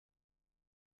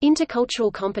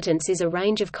Intercultural competence is a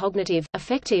range of cognitive,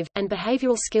 affective, and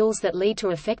behavioral skills that lead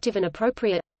to effective and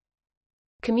appropriate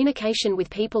communication with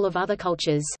people of other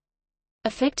cultures.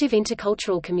 Effective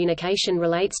intercultural communication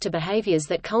relates to behaviors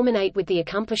that culminate with the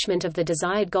accomplishment of the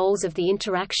desired goals of the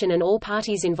interaction and all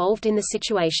parties involved in the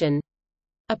situation.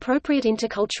 Appropriate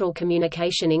intercultural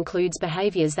communication includes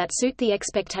behaviors that suit the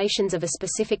expectations of a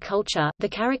specific culture, the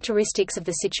characteristics of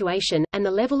the situation, and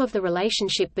the level of the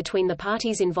relationship between the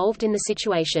parties involved in the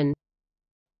situation.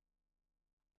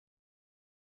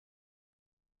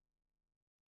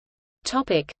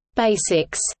 Topic: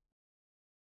 Basics.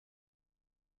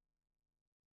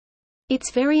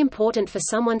 It's very important for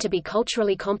someone to be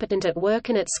culturally competent at work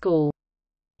and at school.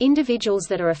 Individuals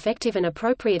that are effective and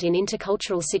appropriate in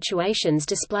intercultural situations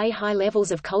display high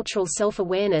levels of cultural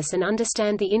self-awareness and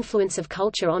understand the influence of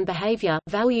culture on behavior,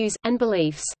 values, and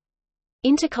beliefs.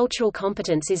 Intercultural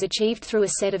competence is achieved through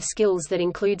a set of skills that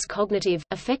includes cognitive,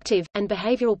 affective, and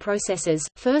behavioral processes.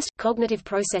 First, cognitive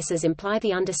processes imply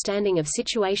the understanding of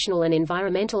situational and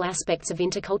environmental aspects of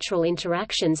intercultural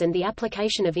interactions and the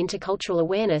application of intercultural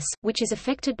awareness, which is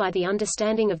affected by the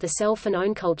understanding of the self and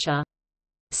own culture.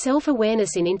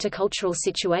 Self-awareness in intercultural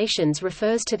situations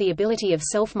refers to the ability of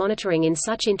self-monitoring in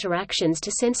such interactions to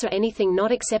censor anything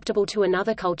not acceptable to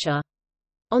another culture.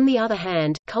 On the other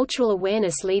hand, cultural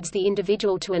awareness leads the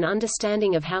individual to an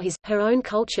understanding of how his/her own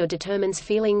culture determines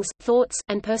feelings, thoughts,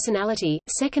 and personality.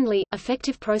 Secondly,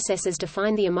 affective processes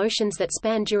define the emotions that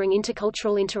span during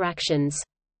intercultural interactions.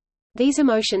 These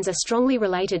emotions are strongly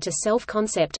related to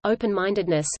self-concept,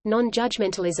 open-mindedness,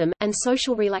 non-judgmentalism, and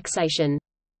social relaxation.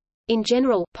 In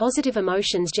general, positive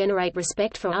emotions generate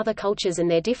respect for other cultures and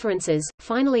their differences.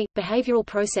 Finally, behavioral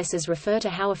processes refer to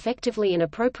how effectively and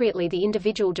appropriately the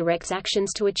individual directs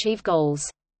actions to achieve goals.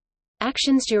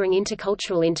 Actions during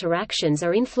intercultural interactions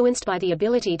are influenced by the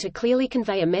ability to clearly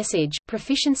convey a message,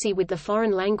 proficiency with the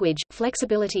foreign language,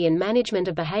 flexibility and management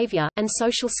of behavior, and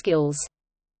social skills.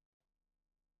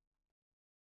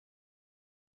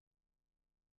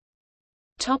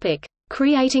 Topic: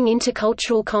 Creating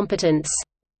intercultural competence.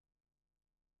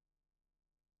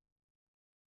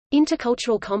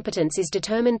 Intercultural competence is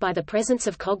determined by the presence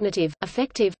of cognitive,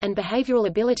 affective, and behavioral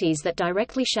abilities that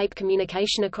directly shape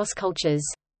communication across cultures.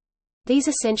 These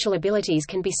essential abilities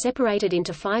can be separated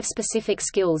into 5 specific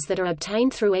skills that are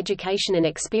obtained through education and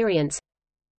experience.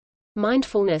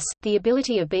 Mindfulness, the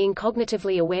ability of being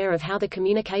cognitively aware of how the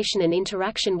communication and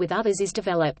interaction with others is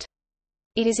developed.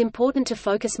 It is important to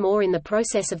focus more in the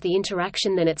process of the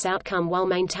interaction than its outcome while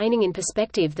maintaining in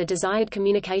perspective the desired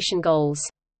communication goals.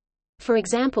 For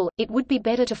example, it would be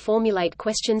better to formulate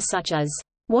questions such as,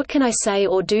 "What can I say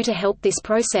or do to help this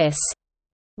process?"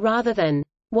 rather than,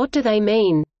 "What do they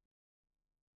mean?"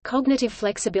 Cognitive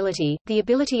flexibility, the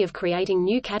ability of creating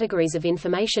new categories of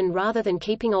information rather than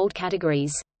keeping old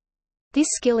categories. This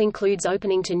skill includes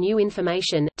opening to new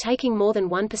information, taking more than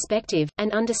one perspective,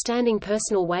 and understanding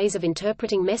personal ways of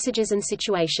interpreting messages and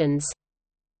situations.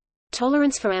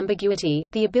 Tolerance for ambiguity,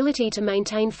 the ability to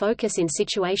maintain focus in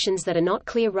situations that are not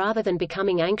clear rather than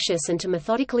becoming anxious and to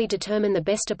methodically determine the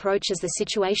best approach as the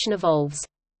situation evolves.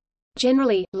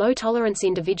 Generally, low-tolerance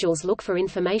individuals look for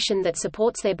information that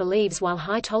supports their beliefs while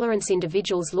high-tolerance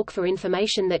individuals look for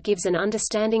information that gives an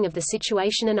understanding of the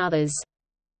situation and others.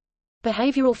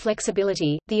 Behavioral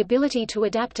flexibility, the ability to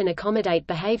adapt and accommodate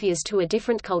behaviors to a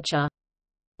different culture.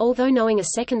 Although knowing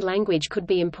a second language could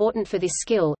be important for this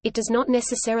skill, it does not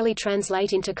necessarily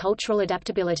translate into cultural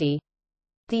adaptability.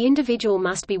 The individual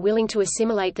must be willing to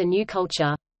assimilate the new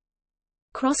culture.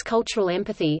 Cross-cultural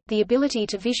empathy, the ability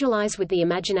to visualize with the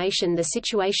imagination the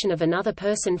situation of another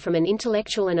person from an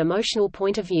intellectual and emotional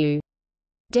point of view.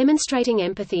 Demonstrating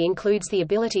empathy includes the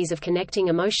abilities of connecting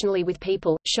emotionally with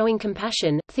people, showing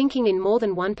compassion, thinking in more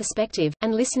than one perspective,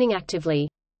 and listening actively.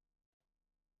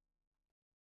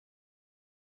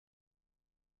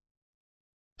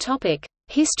 Topic: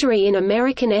 History in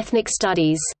American ethnic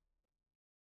studies.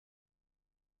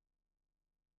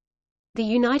 The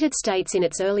United States in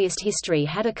its earliest history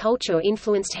had a culture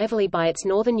influenced heavily by its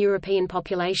northern European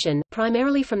population,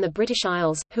 primarily from the British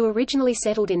Isles, who originally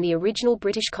settled in the original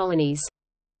British colonies.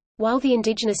 While the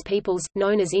indigenous peoples,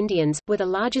 known as Indians, were the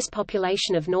largest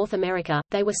population of North America,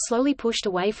 they were slowly pushed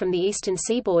away from the eastern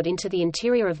seaboard into the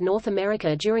interior of North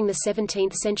America during the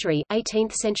 17th century,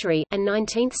 18th century, and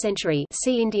 19th century.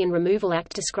 See Indian Removal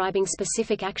Act describing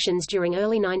specific actions during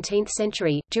early 19th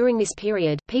century. During this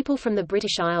period, people from the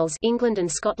British Isles, England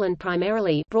and Scotland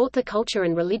primarily, brought the culture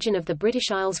and religion of the British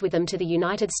Isles with them to the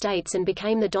United States and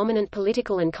became the dominant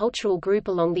political and cultural group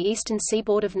along the eastern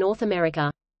seaboard of North America.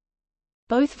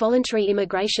 Both voluntary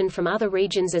immigration from other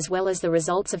regions as well as the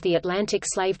results of the Atlantic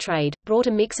slave trade, brought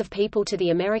a mix of people to the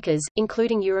Americas,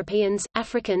 including Europeans,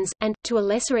 Africans, and, to a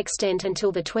lesser extent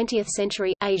until the 20th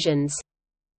century, Asians.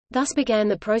 Thus began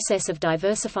the process of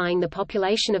diversifying the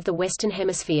population of the Western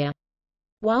Hemisphere.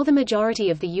 While the majority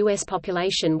of the U.S.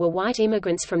 population were white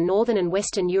immigrants from Northern and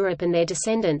Western Europe and their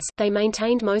descendants, they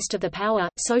maintained most of the power,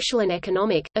 social and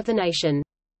economic, of the nation.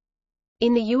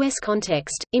 In the U.S.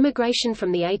 context, immigration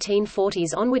from the 1840s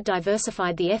onward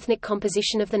diversified the ethnic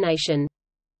composition of the nation.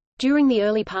 During the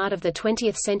early part of the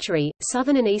 20th century,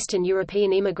 Southern and Eastern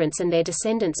European immigrants and their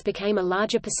descendants became a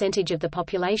larger percentage of the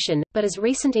population, but as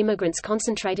recent immigrants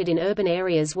concentrated in urban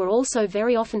areas were also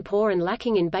very often poor and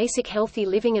lacking in basic healthy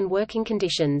living and working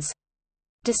conditions.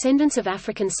 Descendants of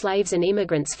African slaves and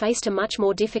immigrants faced a much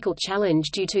more difficult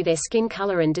challenge due to their skin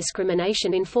color and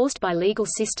discrimination enforced by legal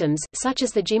systems, such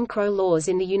as the Jim Crow laws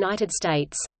in the United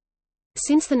States.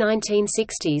 Since the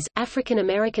 1960s, African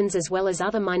Americans as well as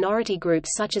other minority groups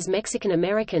such as Mexican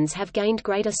Americans have gained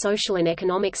greater social and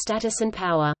economic status and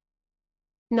power.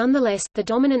 Nonetheless, the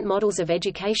dominant models of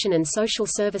education and social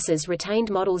services retained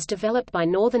models developed by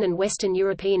Northern and Western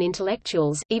European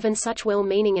intellectuals, even such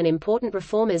well-meaning and important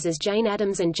reformers as Jane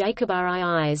Addams and Jacob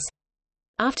R.I.s.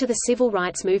 After the civil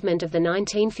rights movement of the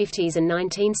 1950s and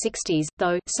 1960s,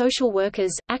 though, social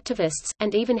workers, activists,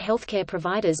 and even healthcare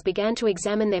providers began to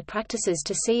examine their practices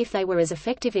to see if they were as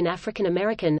effective in African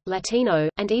American, Latino,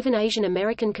 and even Asian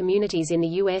American communities in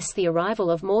the U.S. The arrival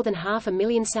of more than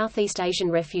 500,000 Southeast Asian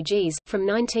refugees, from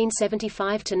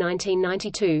 1975 to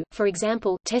 1992, for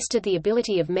example, tested the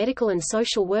ability of medical and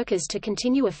social workers to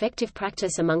continue effective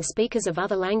practice among speakers of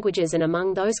other languages and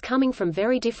among those coming from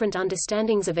very different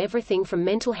understandings of everything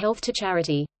from mental health to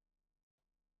charity.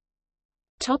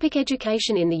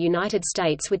 Education in the United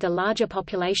States. With the larger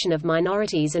population of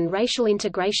minorities and racial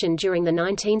integration during the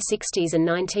 1960s and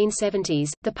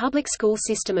 1970s, the public school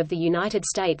system of the United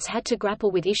States had to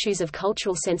grapple with issues of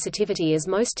cultural sensitivity as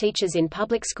most teachers in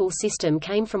public school system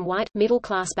came from white,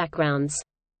 middle-class backgrounds.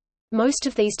 Most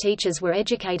of these teachers were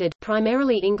educated,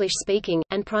 primarily English-speaking,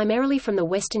 and primarily from the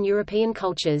Western European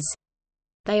cultures.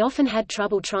 They often had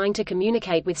trouble trying to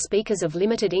communicate with speakers of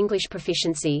limited English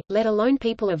proficiency, let alone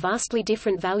people of vastly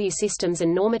different value systems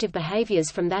and normative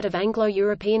behaviors from that of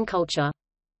Anglo-European culture.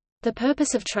 The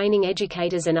purpose of training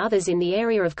educators and others in the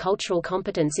area of cultural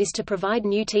competence is to provide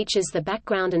new teachers the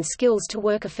background and skills to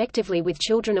work effectively with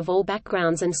children of all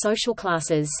backgrounds and social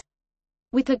classes.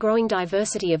 With the growing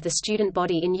diversity of the student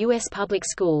body in U.S. public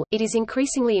school, it is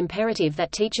increasingly imperative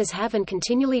that teachers have and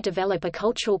continually develop a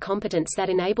cultural competence that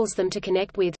enables them to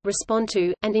connect with, respond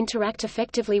to, and interact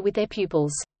effectively with their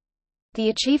pupils. The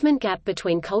achievement gap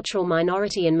between cultural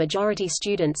minority and majority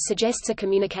students suggests a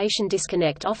communication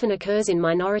disconnect often occurs in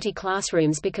minority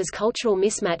classrooms because cultural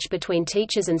mismatch between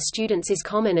teachers and students is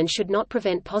common and should not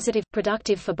prevent positive,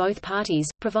 productive for both parties,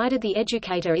 provided the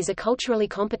educator is a culturally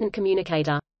competent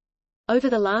communicator. Over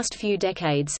the last few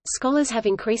decades, scholars have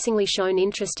increasingly shown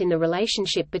interest in the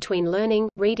relationship between learning,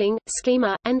 reading,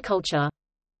 schema, and culture.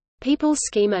 People's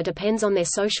schema depends on their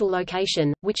social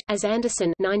location, which, as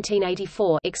Anderson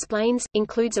 1984 explains,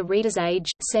 includes a reader's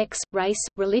age, sex, race,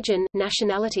 religion,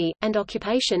 nationality, and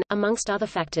occupation, amongst other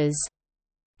factors.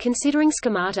 Considering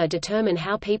schemata determine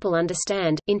how people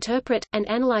understand, interpret, and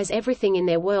analyze everything in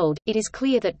their world, it is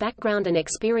clear that background and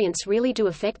experience really do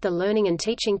affect the learning and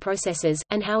teaching processes,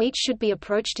 and how each should be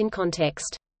approached in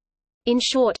context. In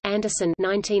short, Anderson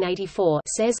 1984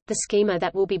 says, the schema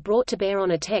that will be brought to bear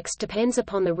on a text depends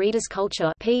upon the reader's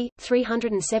culture. p.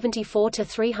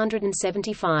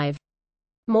 374–375.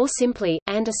 More simply,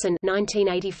 Anderson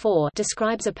 1984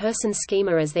 describes a person's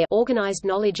schema as their organized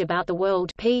knowledge about the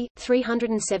world. p.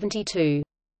 372.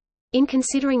 In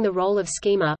considering the role of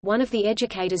schema, one of the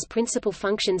educator's principal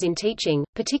functions in teaching,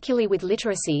 particularly with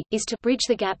literacy, is to bridge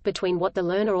the gap between what the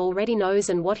learner already knows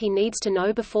and what he needs to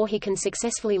know before he can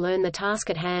successfully learn the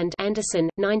task at hand. Anderson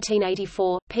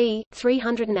 1984, p.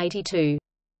 382.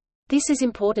 This is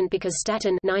important because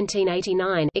Staton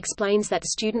 1989 explains that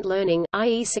student learning,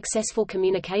 i.e. successful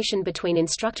communication between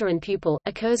instructor and pupil,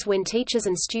 occurs when teachers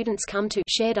and students come to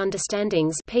shared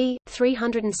understandings. p.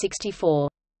 364.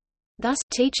 Thus,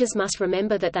 teachers must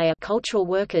remember that they are cultural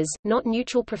workers, not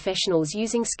neutral professionals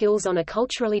using skills on a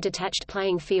culturally detached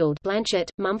playing field. Blanchett,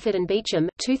 Mumford and Beecham,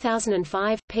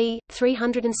 2005, p.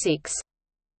 306.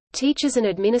 Teachers and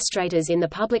administrators in the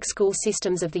public school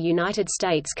systems of the United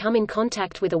States come in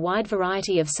contact with a wide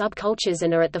variety of subcultures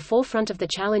and are at the forefront of the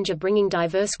challenge of bringing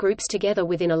diverse groups together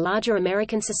within a larger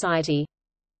American society.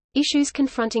 Issues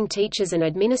confronting teachers and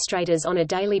administrators on a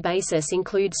daily basis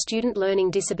include student learning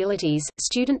disabilities,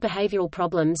 student behavioral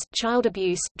problems, child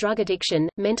abuse, drug addiction,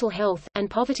 mental health, and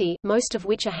poverty, most of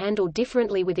which are handled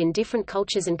differently within different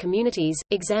cultures and communities.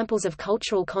 Examples of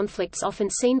cultural conflicts often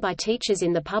seen by teachers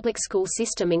in the public school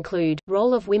system include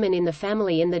role of women in the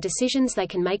family and the decisions they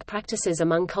can make, practices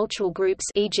among cultural groups,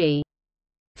 e.g.,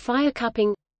 fire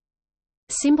cupping,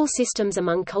 symbol systems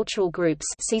among cultural groups,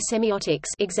 see semiotics,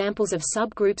 examples of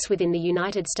subgroups within the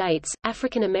United States,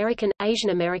 African American,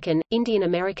 Asian American, Indian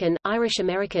American, Irish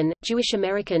American, Jewish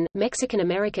American, Mexican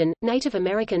American, Native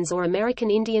Americans or American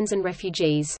Indians and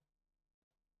refugees.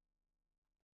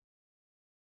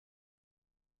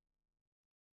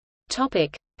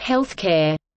 Topic: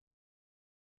 Healthcare.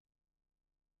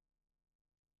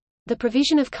 The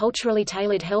provision of culturally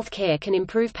tailored health care can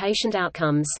improve patient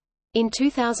outcomes. In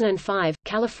 2005,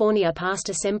 California passed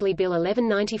Assembly Bill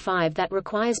 1195 that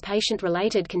requires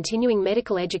patient-related continuing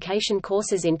medical education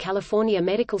courses in California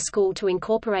medical school to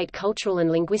incorporate cultural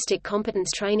and linguistic competence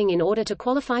training in order to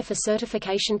qualify for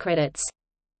certification credits.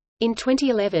 In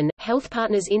 2011, Health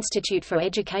Partners Institute for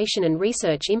Education and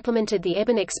Research implemented the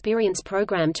EBIN Experience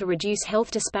program to reduce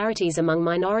health disparities among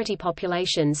minority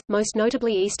populations, most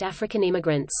notably East African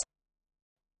immigrants.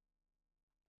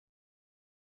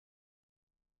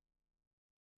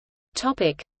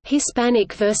 Topic: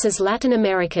 Hispanic versus Latin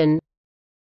American.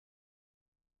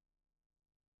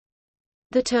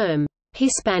 The term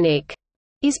Hispanic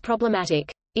is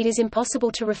problematic. It is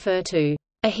impossible to refer to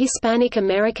a Hispanic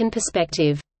American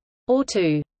perspective or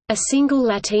to a single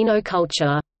Latino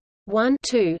culture.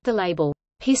 2. The label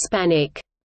Hispanic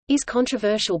is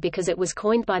controversial because it was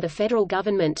coined by the federal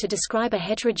government to describe a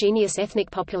heterogeneous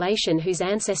ethnic population whose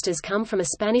ancestors come from a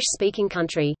Spanish-speaking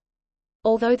country.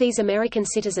 Although these American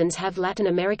citizens have Latin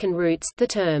American roots, the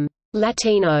term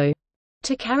Latino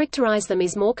to characterize them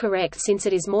is more correct since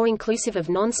it is more inclusive of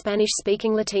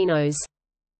non-Spanish-speaking Latinos.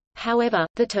 However,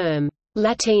 the term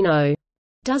Latino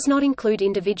does not include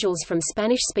individuals from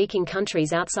Spanish-speaking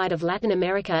countries outside of Latin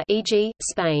America, e.g.,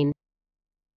 Spain.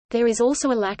 There is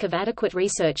also a lack of adequate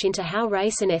research into how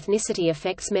race and ethnicity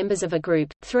affects members of a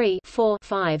group. 3, 4,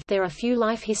 5. There are few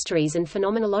life histories and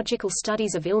phenomenological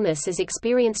studies of illness as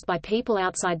experienced by people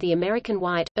outside the American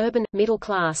white, urban, middle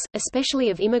class, especially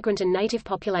of immigrant and native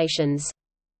populations.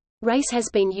 Race has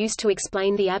been used to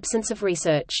explain the absence of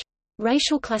research.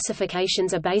 Racial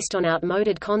classifications are based on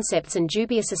outmoded concepts and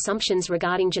dubious assumptions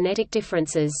regarding genetic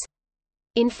differences.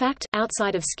 In fact,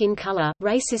 outside of skin color,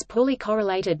 race is poorly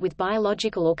correlated with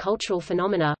biological or cultural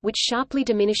phenomena, which sharply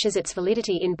diminishes its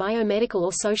validity in biomedical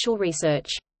or social research.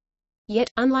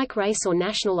 Yet, unlike race or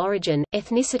national origin,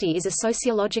 ethnicity is a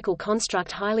sociological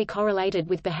construct highly correlated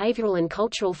with behavioral and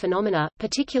cultural phenomena,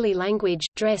 particularly language,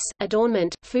 dress,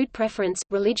 adornment, food preference,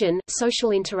 religion,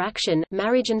 social interaction,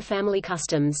 marriage and family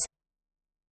customs.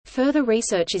 Further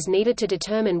research is needed to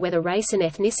determine whether race and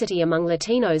ethnicity among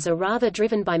Latinos are rather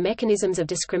driven by mechanisms of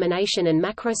discrimination and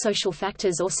macrosocial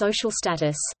factors or social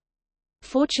status.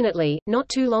 Fortunately, not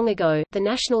too long ago, the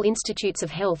National Institutes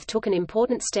of Health took an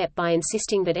important step by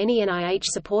insisting that any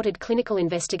NIH-supported clinical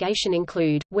investigation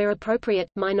include, where appropriate,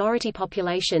 minority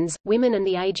populations, women and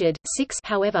the aged. 6.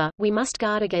 However, we must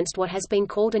guard against what has been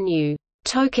called a new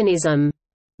tokenism,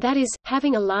 that is,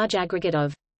 having a large aggregate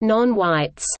of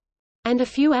non-whites and a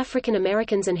few African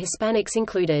Americans and Hispanics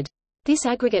included. This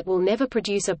aggregate will never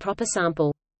produce a proper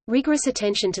sample. Rigorous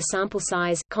attention to sample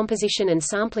size, composition and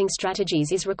sampling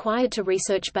strategies is required to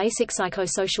research basic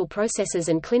psychosocial processes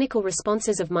and clinical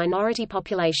responses of minority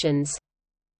populations.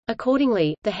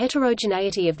 Accordingly, the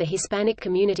heterogeneity of the Hispanic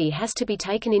community has to be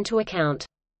taken into account.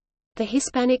 The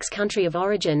Hispanics' country of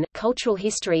origin, cultural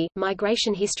history,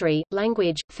 migration history,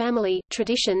 language, family,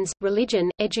 traditions,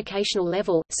 religion, educational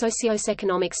level,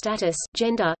 socioeconomic status,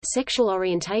 gender, sexual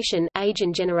orientation, age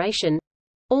and generation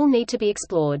 — all need to be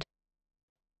explored.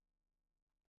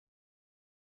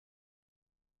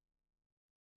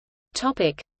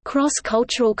 Topic: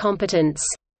 Cross-cultural competence.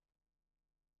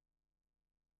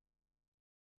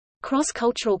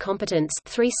 Cross-cultural competence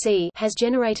 3C has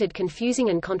generated confusing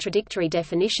and contradictory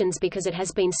definitions because it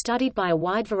has been studied by a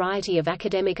wide variety of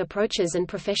academic approaches and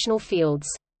professional fields.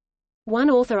 One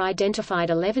author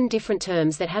identified 11 different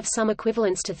terms that have some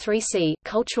equivalence to 3C: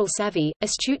 cultural savvy,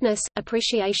 astuteness,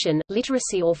 appreciation,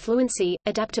 literacy or fluency,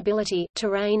 adaptability,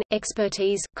 terrain,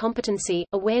 expertise, competency,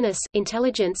 awareness,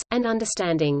 intelligence, and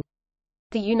understanding.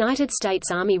 The United States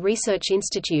Army Research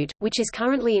Institute, which is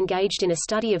currently engaged in a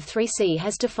study of 3C,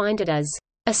 has defined it as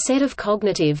a set of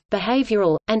cognitive,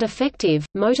 behavioral, and affective,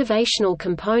 motivational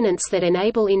components that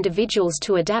enable individuals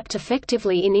to adapt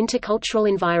effectively in intercultural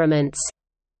environments.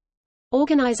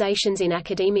 Organizations in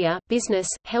academia, business,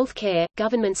 healthcare,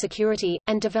 government security,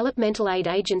 and developmental aid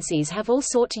agencies have all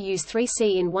sought to use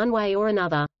 3C in one way or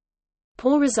another.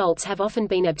 Poor results have often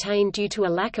been obtained due to a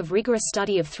lack of rigorous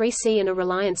study of 3C and a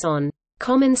reliance on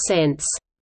common sense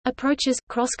approaches.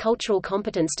 Cross-cultural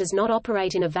competence does not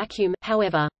operate in a vacuum,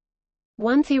 however.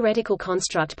 One theoretical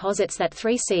construct posits that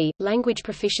 3C, language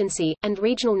proficiency, and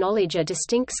regional knowledge are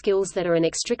distinct skills that are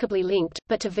inextricably linked,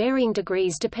 but to varying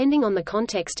degrees depending on the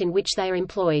context in which they are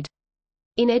employed.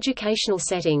 In educational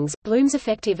settings, Bloom's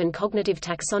affective and cognitive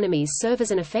taxonomies serve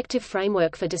as an effective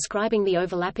framework for describing the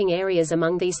overlapping areas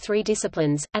among these three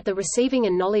disciplines. At the receiving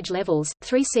and knowledge levels,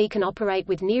 3C can operate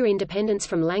with near independence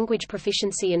from language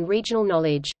proficiency and regional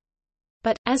knowledge.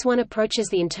 But, as one approaches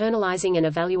the internalizing and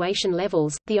evaluation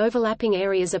levels, the overlapping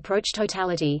areas approach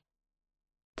totality.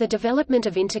 The development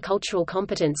of intercultural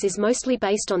competence is mostly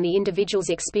based on the individual's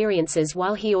experiences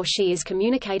while he or she is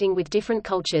communicating with different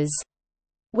cultures.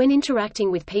 When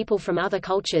interacting with people from other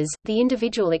cultures, the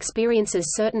individual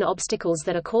experiences certain obstacles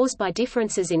that are caused by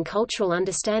differences in cultural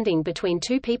understanding between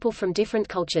two people from different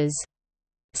cultures.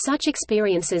 Such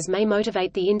experiences may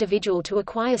motivate the individual to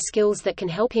acquire skills that can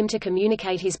help him to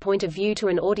communicate his point of view to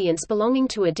an audience belonging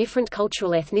to a different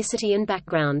cultural ethnicity and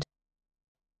background.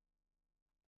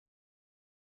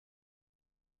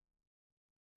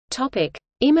 Topic: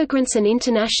 Immigrants and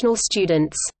international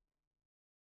students.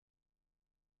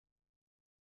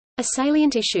 A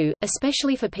salient issue,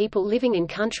 especially for people living in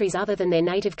countries other than their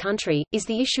native country, is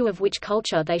the issue of which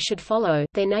culture they should follow,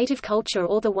 their native culture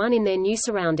or the one in their new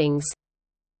surroundings.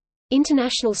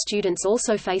 International students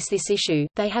also face this issue.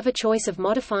 They have a choice of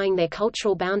modifying their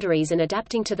cultural boundaries and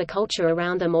adapting to the culture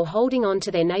around them, or holding on to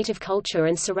their native culture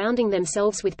and surrounding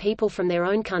themselves with people from their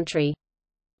own country.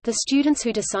 The students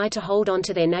who decide to hold on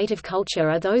to their native culture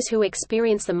are those who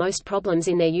experience the most problems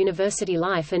in their university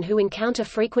life and who encounter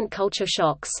frequent culture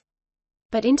shocks.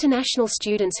 But international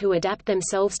students who adapt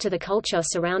themselves to the culture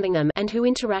surrounding them and who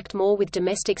interact more with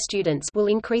domestic students will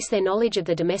increase their knowledge of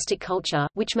the domestic culture,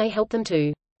 which may help them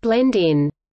to blend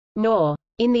in more.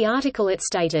 In the article it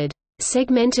stated,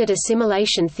 segmented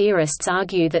assimilation theorists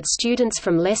argue that students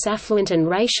from less affluent and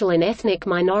racial and ethnic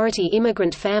minority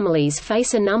immigrant families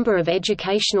face a number of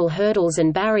educational hurdles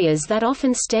and barriers that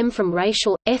often stem from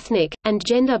racial, ethnic, and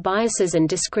gender biases and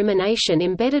discrimination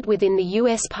embedded within the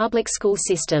U.S. public school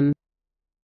system.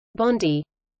 Bondi.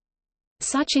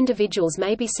 Such individuals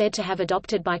may be said to have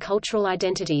adopted bicultural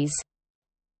identities.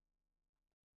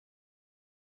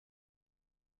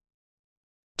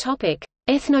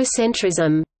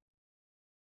 Ethnocentrism.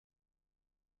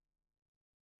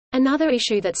 Another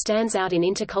issue that stands out in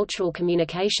intercultural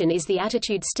communication is the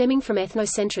attitude stemming from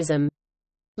ethnocentrism.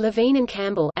 Levine and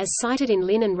Campbell, as cited in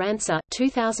Lin and Rancer,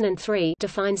 2003,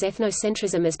 defines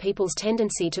ethnocentrism as people's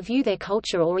tendency to view their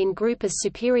culture or in-group as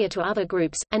superior to other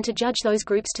groups, and to judge those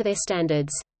groups to their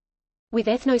standards. With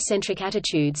ethnocentric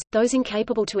attitudes, those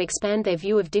incapable to expand their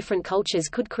view of different cultures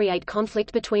could create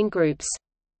conflict between groups.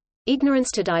 Ignorance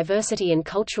to diversity and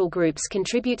cultural groups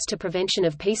contributes to prevention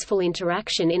of peaceful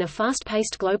interaction in a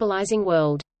fast-paced globalizing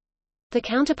world. The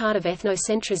counterpart of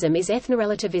ethnocentrism is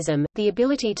ethnorelativism, the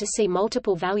ability to see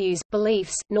multiple values,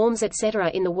 beliefs, norms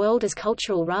etc. in the world as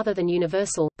cultural rather than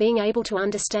universal, being able to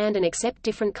understand and accept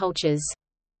different cultures.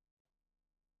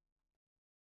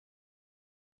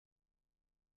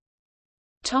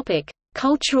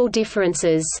 Cultural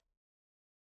differences.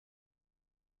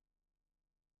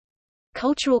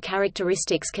 Cultural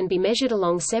characteristics can be measured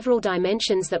along several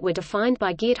dimensions that were defined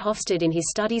by Geert Hofstede in his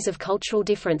studies of cultural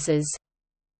differences.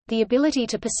 The ability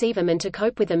to perceive them and to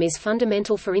cope with them is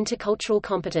fundamental for intercultural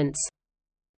competence.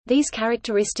 These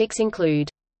characteristics include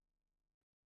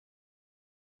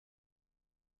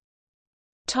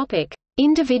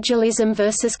Individualism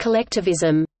versus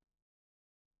collectivism.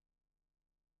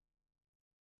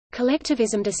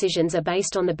 Collectivism decisions are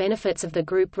based on the benefits of the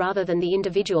group rather than the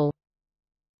individual.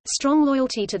 Strong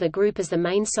loyalty to the group as the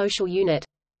main social unit.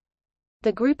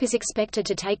 The group is expected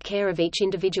to take care of each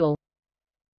individual.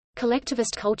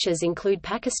 Collectivist cultures include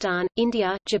Pakistan,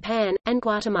 India, Japan, and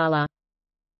Guatemala.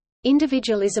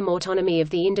 Individualism. Autonomy of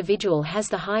the individual has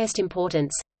the highest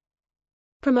importance.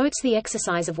 Promotes the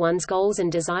exercise of one's goals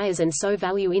and desires and so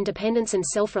value independence and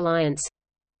self-reliance.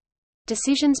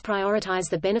 Decisions prioritize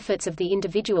the benefits of the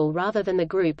individual rather than the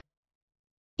group.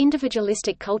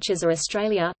 Individualistic cultures are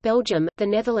Australia, Belgium, the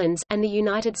Netherlands, and the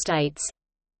United States.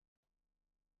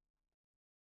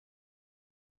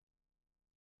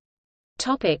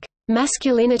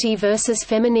 Masculinity versus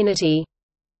femininity.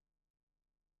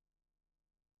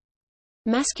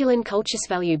 Masculine cultures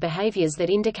value behaviors that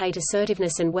indicate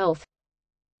assertiveness and wealth.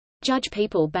 Judge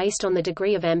people based on the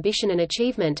degree of ambition and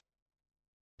achievement.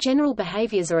 General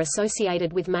behaviors are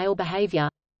associated with male behavior.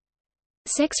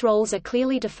 Sex roles are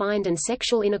clearly defined and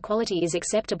sexual inequality is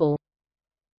acceptable.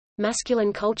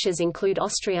 Masculine cultures include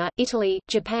Austria, Italy,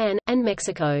 Japan, and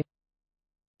Mexico.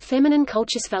 Feminine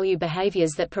cultures value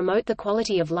behaviors that promote the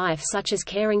quality of life such as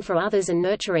caring for others and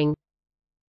nurturing.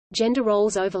 Gender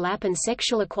roles overlap and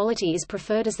sexual equality is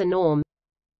preferred as the norm.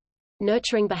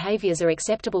 Nurturing behaviors are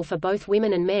acceptable for both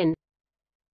women and men.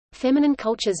 Feminine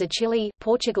cultures are Chile,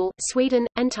 Portugal, Sweden,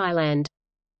 and Thailand.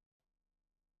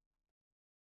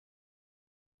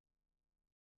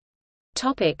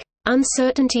 Topic: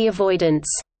 Uncertainty avoidance.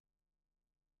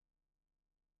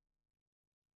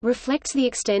 Reflects the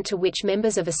extent to which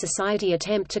members of a society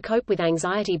attempt to cope with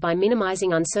anxiety by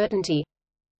minimizing uncertainty.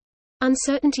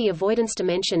 Uncertainty avoidance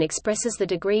dimension expresses the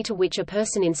degree to which a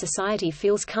person in society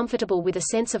feels comfortable with a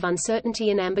sense of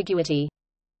uncertainty and ambiguity.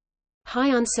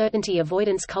 High uncertainty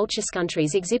avoidance cultures.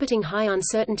 Countries exhibiting high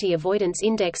uncertainty avoidance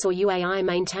index or UAI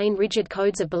maintain rigid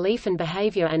codes of belief and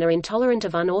behavior and are intolerant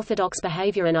of unorthodox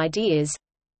behavior and ideas.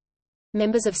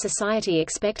 Members of society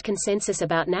expect consensus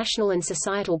about national and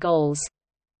societal goals.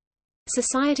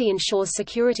 Society ensures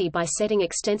security by setting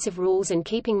extensive rules and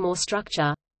keeping more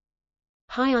structure.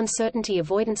 High uncertainty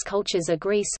avoidance cultures are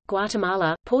Greece,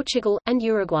 Guatemala, Portugal, and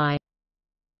Uruguay.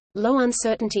 Low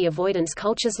uncertainty avoidance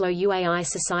cultures. Low UAI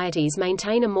societies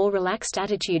maintain a more relaxed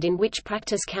attitude in which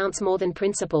practice counts more than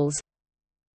principles.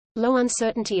 Low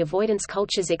uncertainty avoidance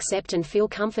cultures accept and feel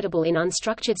comfortable in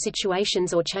unstructured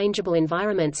situations or changeable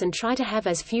environments and try to have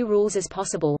as few rules as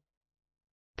possible.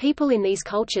 People in these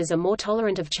cultures are more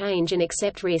tolerant of change and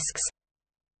accept risks.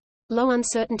 Low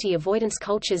uncertainty avoidance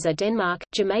cultures are Denmark,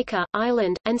 Jamaica,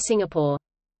 Ireland, and Singapore.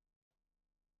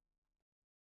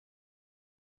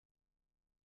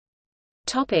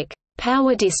 Topic: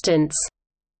 Power distance.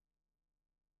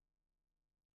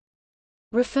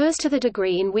 Refers to the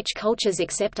degree in which cultures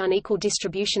accept unequal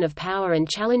distribution of power and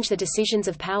challenge the decisions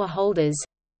of power holders.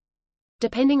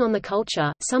 Depending on the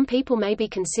culture, some people may be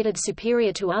considered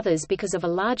superior to others because of a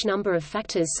large number of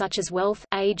factors such as wealth,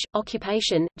 age,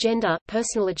 occupation, gender,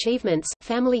 personal achievements,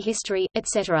 family history,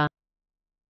 etc.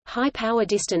 High power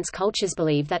distance cultures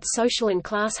believe that social and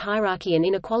class hierarchy and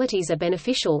inequalities are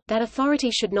beneficial, that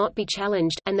authority should not be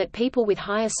challenged, and that people with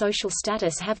higher social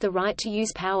status have the right to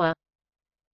use power.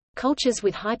 Cultures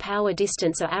with high power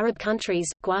distance are Arab countries,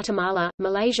 Guatemala,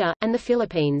 Malaysia, and the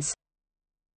Philippines.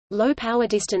 Low power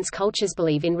distance cultures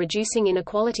believe in reducing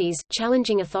inequalities,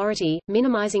 challenging authority,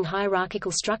 minimizing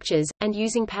hierarchical structures, and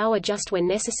using power just when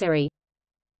necessary.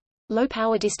 Low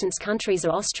power distance countries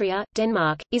are Austria,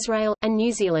 Denmark, Israel, and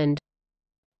New Zealand.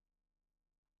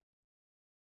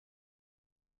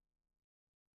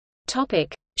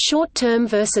 Topic: Short-term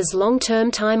versus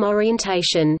long-term time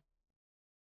orientation.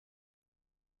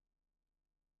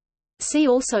 See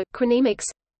also chronemics.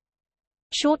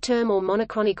 Short-term or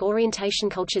monochronic orientation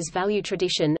cultures value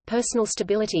tradition, personal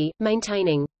stability,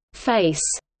 maintaining face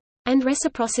and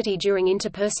reciprocity during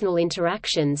interpersonal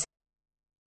interactions.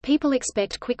 People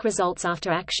expect quick results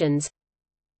after actions.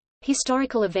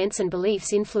 Historical events and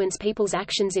beliefs influence people's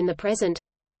actions in the present.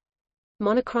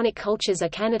 Monochronic cultures are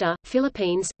Canada,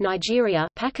 Philippines, Nigeria,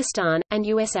 Pakistan, and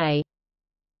USA.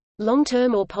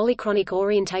 Long-term or polychronic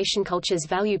orientation cultures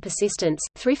value persistence,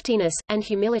 thriftiness, and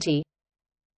humility.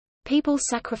 People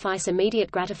sacrifice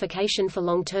immediate gratification for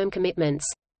long-term commitments.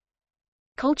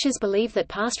 Cultures believe that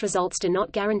past results do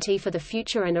not guarantee for the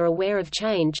future and are aware of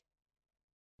change.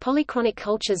 Polychronic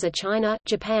cultures are China,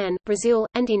 Japan, Brazil,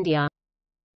 and India.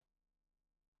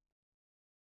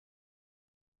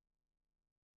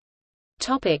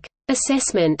 Topic: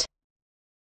 Assessment.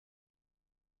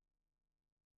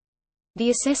 The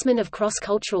assessment of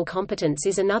cross-cultural competence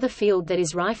is another field that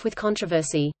is rife with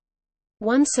controversy.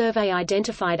 One survey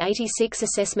identified 86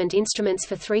 assessment instruments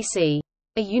for 3C.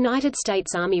 A United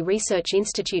States Army Research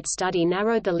Institute study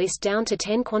narrowed the list down to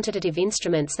 10 quantitative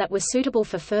instruments that were suitable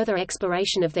for further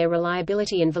exploration of their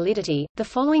reliability and validity. The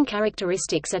following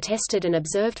characteristics are tested and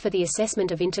observed for the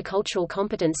assessment of intercultural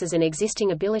competence as an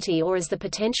existing ability or as the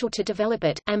potential to develop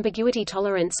it: ambiguity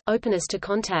tolerance, openness to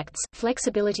contacts,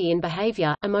 flexibility in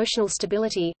behavior, emotional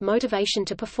stability, motivation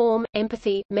to perform,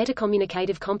 empathy,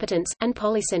 metacommunicative competence, and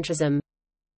polycentrism.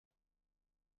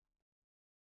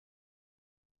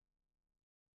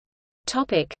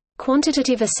 Topic: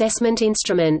 Quantitative assessment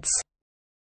instruments.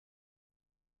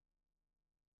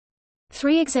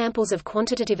 3 examples of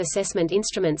quantitative assessment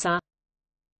instruments are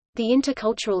the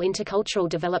intercultural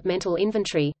developmental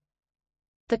inventory,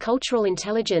 the cultural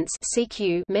intelligence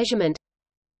 (CQ) measurement,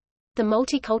 the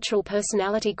multicultural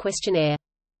personality questionnaire.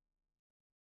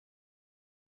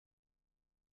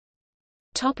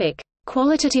 Topic: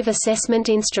 Qualitative assessment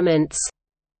instruments.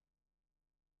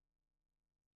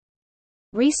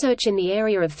 Research in the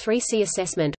area of 3C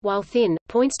assessment, while thin,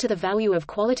 points to the value of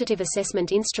qualitative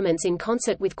assessment instruments in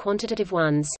concert with quantitative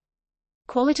ones.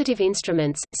 Qualitative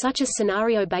instruments, such as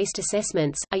scenario-based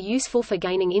assessments, are useful for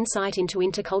gaining insight into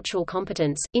intercultural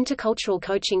competence. Intercultural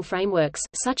coaching frameworks,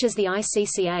 such as the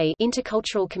ICCA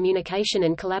Intercultural Communication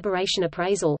and Collaboration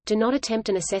Appraisal, do not attempt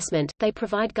an assessment, they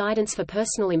provide guidance for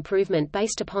personal improvement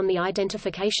based upon the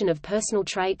identification of personal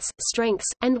traits, strengths,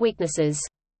 and weaknesses.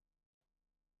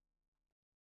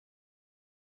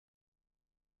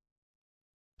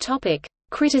 Topic: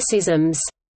 Criticisms.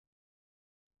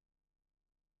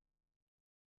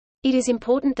 It is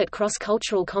important that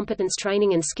cross-cultural competence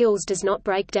training and skills does not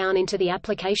break down into the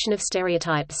application of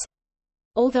stereotypes.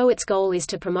 Although its goal is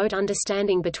to promote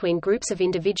understanding between groups of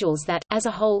individuals that, as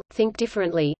a whole, think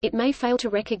differently, it may fail to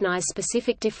recognize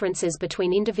specific differences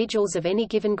between individuals of any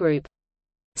given group.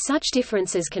 Such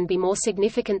differences can be more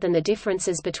significant than the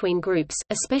differences between groups,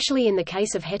 especially in the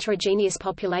case of heterogeneous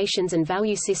populations and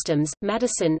value systems.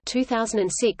 Madison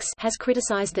 2006 has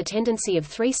criticized the tendency of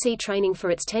 3C training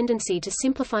for its tendency to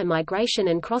simplify migration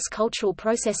and cross-cultural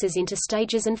processes into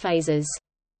stages and phases.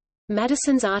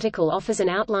 Madison's article offers an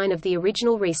outline of the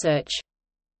original research.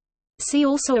 See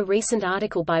also a recent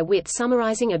article by Witt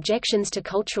summarizing objections to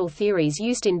cultural theories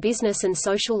used in business and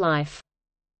social life.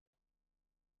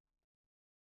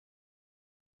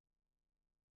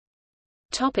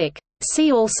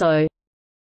 See also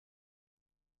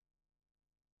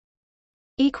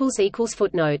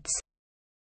Footnotes